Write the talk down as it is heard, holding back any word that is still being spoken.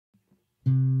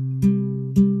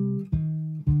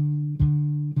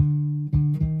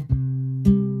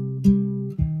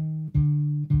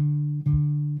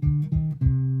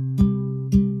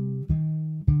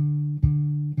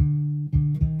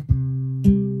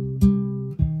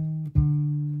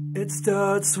It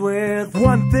starts with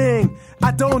one thing, I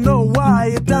don't know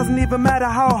why. It doesn't even matter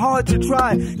how hard you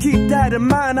try. Keep that in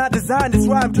mind, I designed this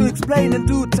rhyme to explain in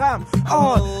due time.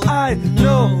 All I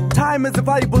know, time is a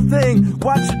valuable thing.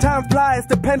 Watch your time fly as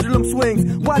the pendulum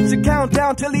swings. Watch it count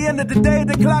down till the end of the day.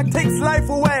 The clock takes life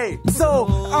away. So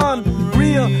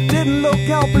unreal, didn't look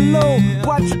out below.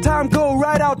 Watch your time go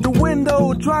right out the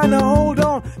window. Trying to hold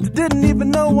on, didn't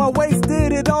even know I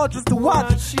wasted it all just to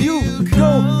watch you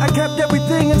go. I kept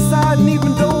everything inside, and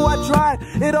even though I tried,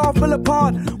 it all fell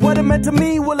apart. What it meant to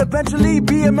me will eventually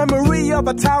be a memory of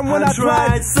a time when I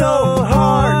tried so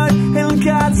hard and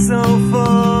got so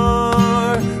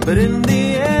far. But in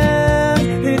the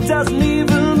end, it doesn't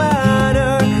even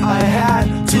matter. I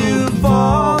had to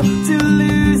fall to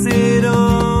lose it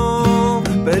all.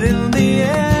 But in the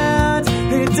end,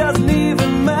 it doesn't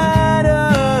even matter.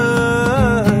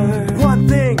 One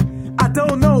thing, I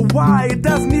don't know why. It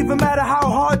doesn't even matter how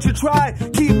hard you try.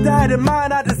 Keep that in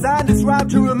mind, I designed this rhyme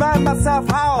to remind myself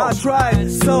how I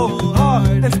tried so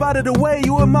hard. In spite of the way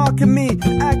you were mocking me,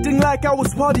 acting like I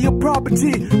was part of your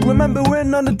property.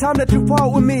 Remembering on the time that you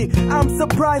fought with me, I'm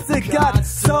surprised it got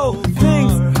so.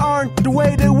 Things aren't the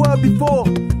way they were before.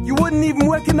 You wouldn't even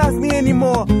recognize me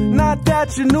anymore. Not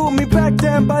that you knew me back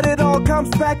then, but it all comes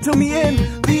back to me in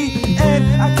the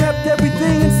end. I kept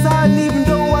everything inside, and even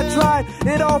though I tried,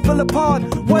 it all fell apart.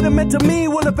 What it meant to me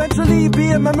will eventually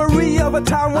be a memory of a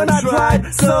time when I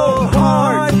tried so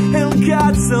hard and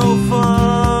got so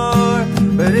far.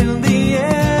 But in the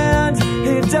end,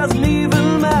 it doesn't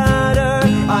even matter.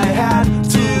 I had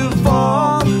to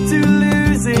fall to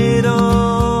lose it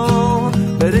all.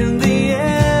 But in the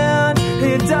end,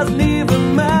 it doesn't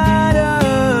even matter.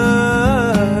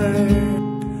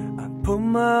 I put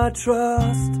my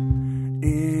trust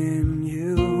in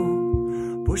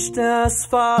you, pushed as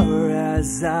far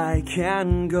as I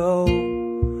can go.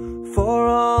 For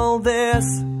all this,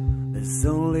 there's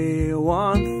only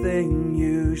one thing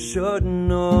you should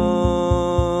know.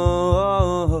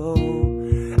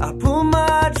 I put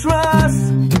my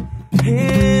trust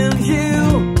in